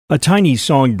A tiny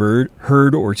songbird,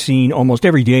 heard or seen almost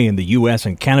every day in the U.S.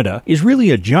 and Canada, is really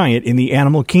a giant in the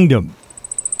animal kingdom.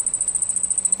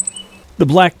 The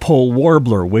black-poll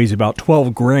warbler weighs about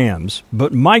 12 grams,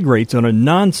 but migrates on a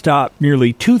non-stop,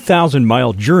 nearly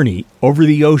 2,000-mile journey over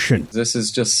the ocean. This is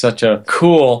just such a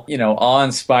cool,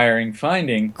 awe-inspiring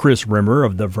finding. Chris Rimmer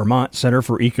of the Vermont Center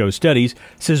for Eco Studies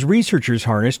says researchers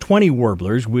harnessed 20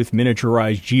 warblers with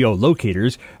miniaturized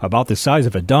geolocators about the size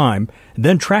of a dime,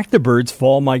 then tracked the bird's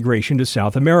fall migration to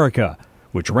South America,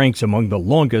 which ranks among the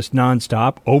longest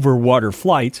non-stop over-water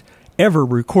flights ever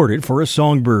recorded for a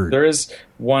songbird. There is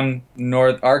one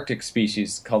North Arctic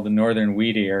species called the northern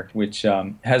wheatear, which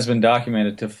has been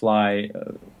documented to fly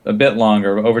a bit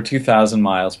longer, over 2,000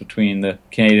 miles between the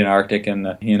Canadian Arctic and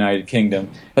the United Kingdom.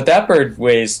 But that bird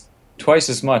weighs twice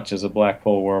as much as a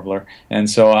black-poll warbler. And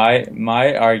so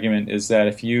my argument is that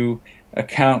if you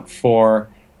account for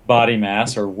body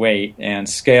mass or weight and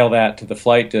scale that to the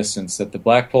flight distance, that the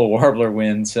black-poll warbler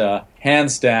wins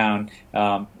hands down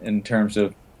in terms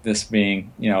of this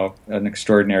being, an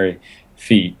extraordinary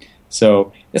feat.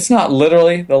 So it's not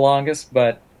literally the longest,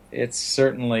 but it's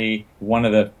certainly one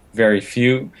of the very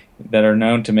few that are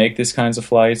known to make these kinds of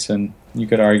flights, and you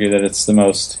could argue that it's the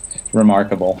most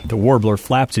remarkable. The warbler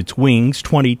flaps its wings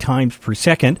 20 times per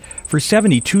second for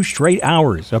 72 straight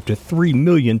hours, up to 3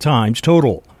 million times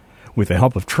total. With the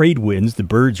help of trade winds, the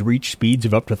birds reach speeds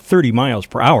of up to 30 miles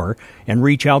per hour and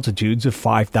reach altitudes of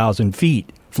 5,000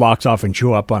 feet. Flocks often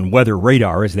show up on weather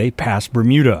radar as they pass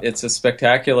Bermuda. It's a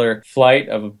spectacular flight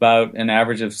of about an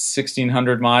average of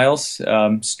 1,600 miles,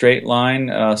 straight line,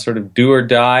 sort of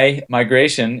do-or-die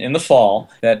migration in the fall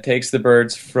that takes the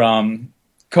birds from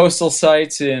coastal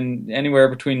sites in anywhere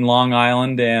between Long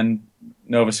Island and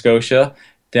Nova Scotia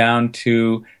down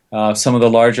to some of the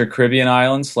larger Caribbean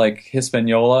islands like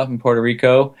Hispaniola and Puerto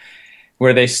Rico,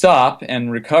 where they stop and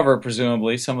recover,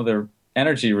 presumably, some of their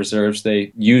energy reserves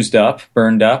they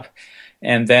burned up,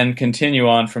 and then continue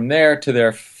on from there to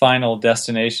their final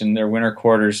destination, their winter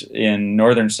quarters in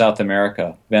northern South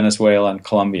America, Venezuela and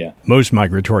Colombia. Most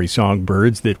migratory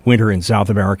songbirds that winter in South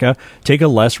America take a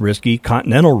less risky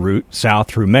continental route south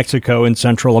through Mexico and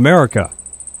Central America.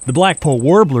 The black-poll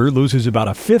warbler loses about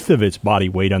a fifth of its body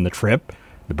weight on the trip.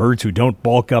 The birds who don't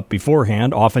bulk up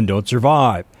beforehand often don't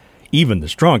survive. Even the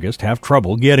strongest have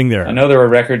trouble getting there. I know there are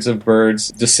records of birds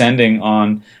descending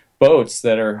on boats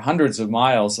that are hundreds of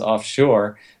miles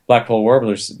offshore. Black-poll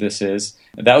warblers, this is.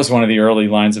 That was one of the early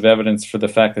lines of evidence for the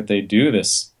fact that they do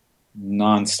this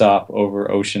non-stop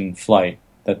over-ocean flight,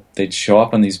 that they'd show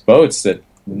up on these boats that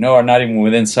are not even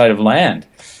within sight of land.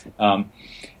 And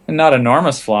not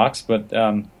enormous flocks, but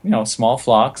small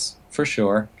flocks, for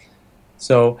sure.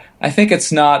 So I think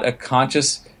it's not a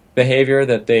conscious behavior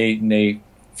that they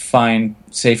find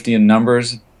safety in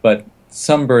numbers, but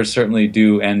some birds certainly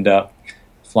do end up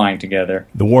flying together.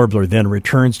 The warbler then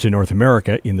returns to North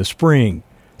America in the spring.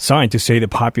 Scientists say the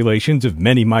populations of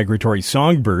many migratory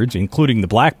songbirds, including the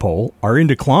black-poll, are in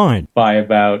decline by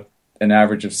about an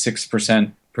average of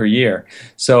 6% per year.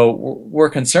 So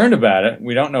we're concerned about it.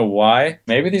 We don't know why.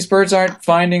 Maybe these birds aren't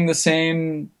finding the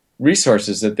same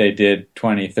resources that they did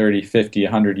 20, 30, 50,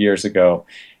 100 years ago.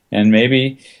 And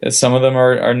maybe some of them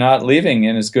are not leaving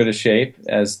in as good a shape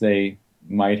as they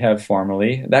might have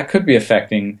formerly. That could be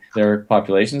affecting their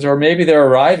populations. Or maybe they're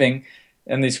arriving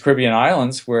in these Caribbean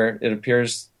islands where it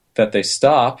appears that they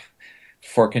stop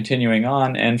before continuing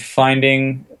on and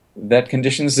finding that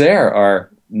conditions there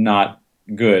are not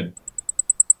good.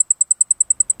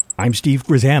 I'm Steve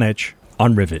Grzanich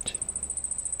on Rivet.